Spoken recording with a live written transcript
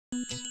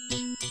Behold,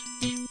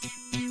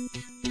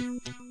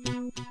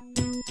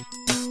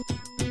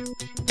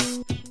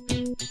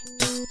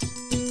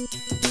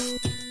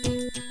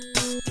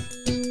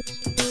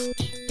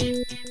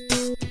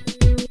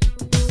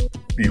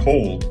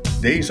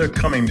 days are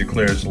coming,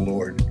 declares the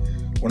Lord,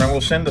 when I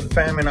will send a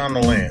famine on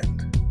the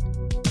land.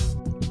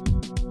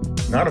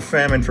 Not a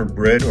famine for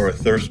bread or a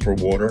thirst for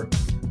water,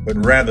 but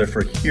rather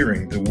for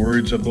hearing the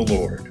words of the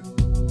Lord.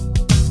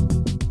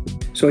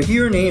 So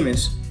here in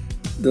Amos,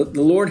 the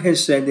Lord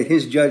has said that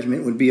his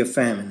judgment would be a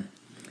famine,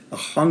 a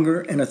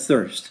hunger and a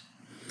thirst,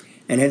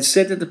 and had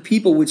said that the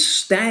people would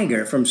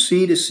stagger from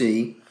sea to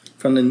sea,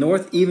 from the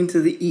north even to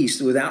the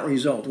east, without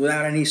result,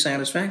 without any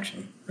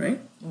satisfaction, right?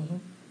 Mm-hmm.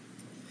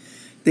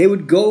 They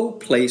would go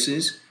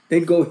places,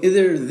 they'd go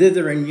hither,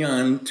 thither, and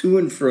yon, to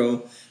and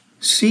fro,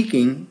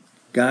 seeking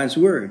God's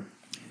word,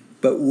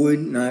 but would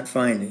not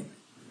find it.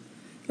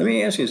 Let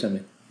me ask you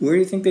something. Where do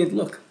you think they'd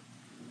look?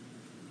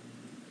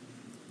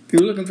 If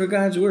you were looking for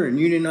God's word, and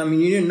you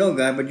didn't know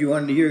God, but you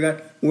wanted to hear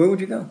God, where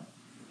would you go? Are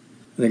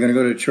they going to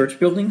go to church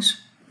buildings?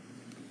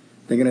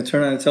 They're going to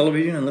turn on the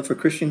television and look for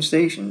Christian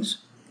stations?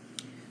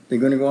 They're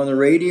going to go on the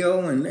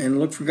radio and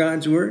look for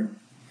God's word?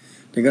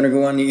 They're going to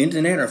go on the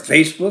internet or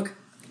Facebook?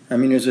 I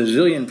mean, there's a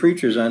zillion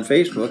preachers on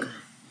Facebook.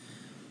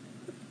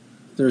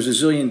 There's a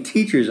zillion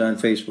teachers on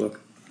Facebook.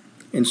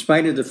 In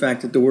spite of the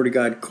fact that the Word of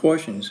God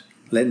cautions,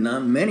 let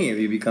not many of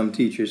you become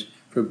teachers,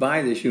 for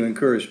by this you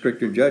incur a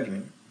stricter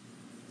judgment.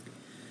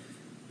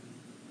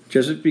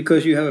 Just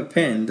because you have a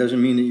pen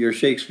doesn't mean that you're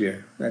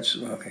Shakespeare. That's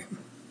okay.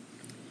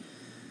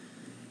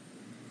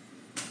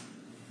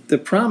 The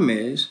problem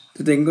is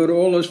that they can go to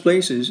all those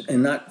places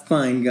and not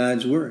find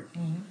God's Word.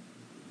 Mm-hmm.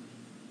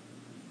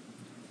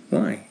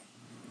 Why?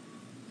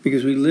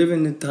 Because we live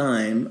in the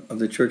time of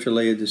the Church of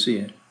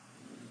Laodicea.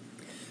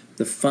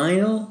 The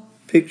final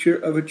picture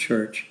of a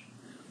church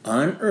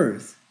on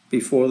earth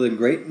before the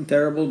great and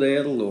terrible day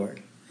of the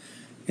Lord,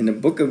 in the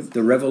book of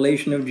the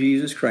Revelation of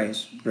Jesus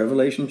Christ,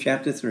 Revelation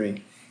chapter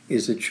 3,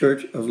 is the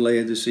Church of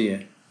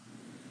Laodicea.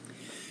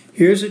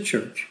 Here's a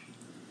church.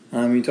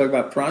 You talk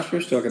about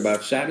prosperous, talk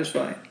about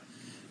satisfied.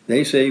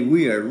 They say,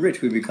 we are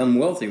rich, we become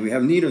wealthy, we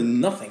have need of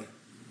nothing.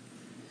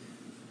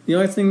 The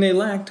only thing they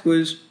lacked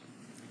was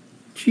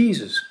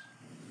Jesus,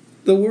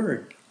 the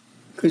Word,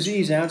 because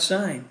he's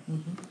outside.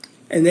 Mm-hmm.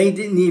 And they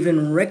didn't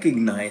even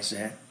recognize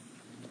that.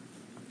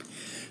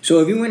 So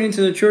if you went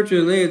into the church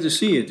of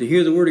Laodicea to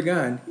hear the Word of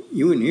God,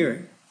 you wouldn't hear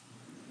it.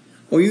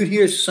 Or you'd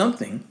hear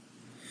something.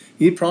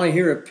 You'd probably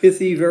hear a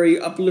pithy, very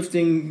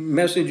uplifting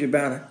message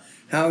about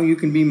how you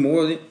can be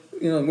more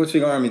than, what's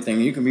the army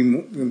thing? You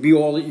can be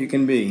all that you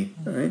can be,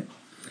 right?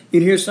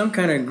 You'd hear some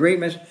kind of great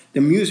message. The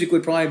music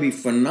would probably be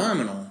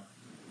phenomenal.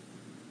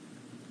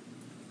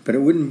 But it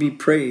wouldn't be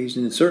praised,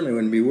 and it certainly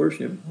wouldn't be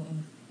worship.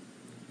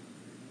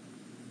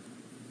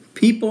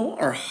 People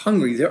are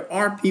hungry. There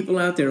are people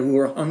out there who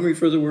are hungry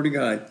for the Word of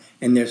God,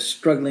 and they're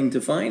struggling to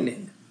find it.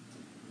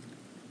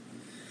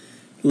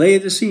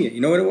 Laodicea,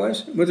 you know what it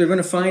was? What they're going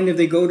to find if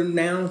they go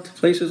now to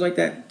places like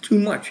that? Too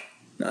much.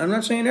 Now, I'm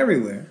not saying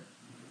everywhere.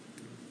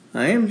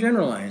 I am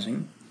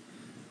generalizing,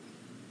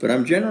 but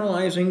I'm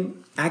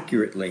generalizing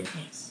accurately.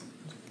 Yes.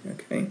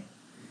 Okay?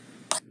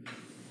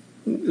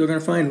 They're going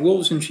to find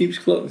wolves in sheep's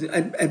clothing.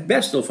 At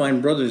best, they'll find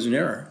brothers in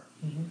error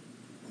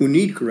who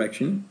need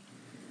correction.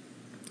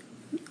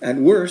 At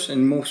worst,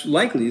 and most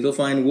likely, they'll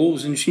find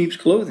wolves in sheep's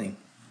clothing.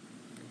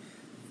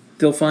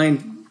 They'll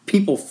find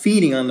people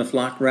feeding on the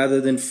flock rather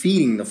than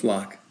feeding the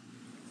flock.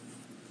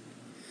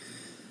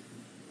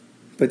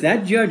 But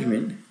that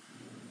judgment,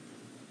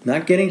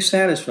 not getting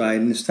satisfied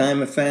in this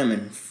time of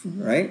famine,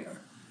 right?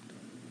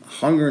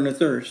 Hunger and a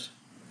thirst,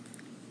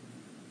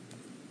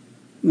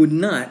 would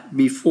not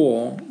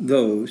befall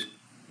those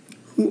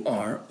who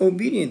are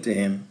obedient to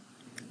him,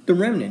 the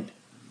remnant,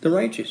 the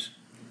righteous.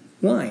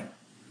 Why?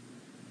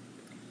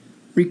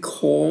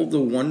 Recall the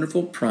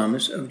wonderful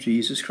promise of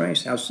Jesus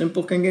Christ. How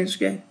simple can it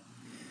get?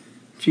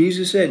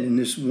 Jesus said in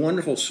this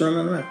wonderful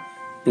Sermon on the Mount,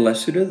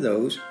 blessed are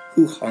those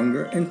who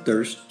hunger and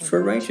thirst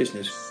for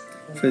righteousness,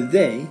 for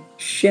they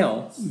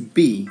shall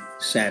be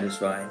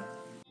satisfied.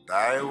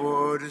 Thy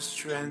word is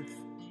strength,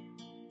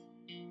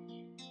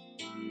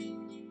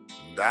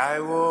 thy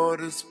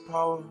word is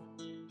power,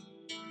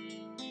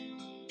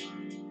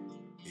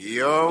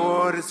 your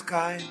word is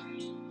kind,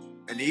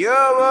 and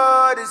your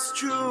word is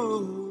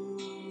true.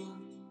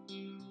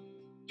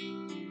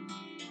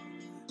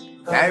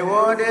 Thy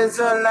word is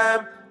a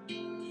lamp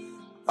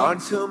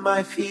unto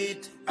my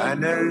feet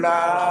and a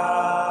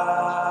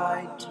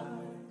light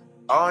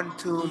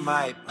unto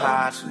my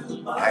path.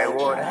 Thy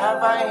word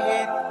have I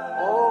hid,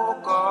 O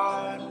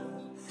God,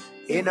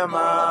 in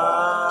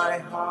my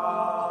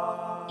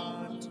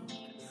heart.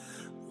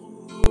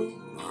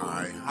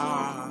 My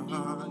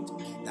heart,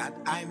 that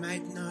I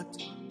might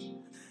not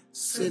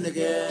sin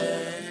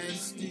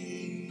against thee.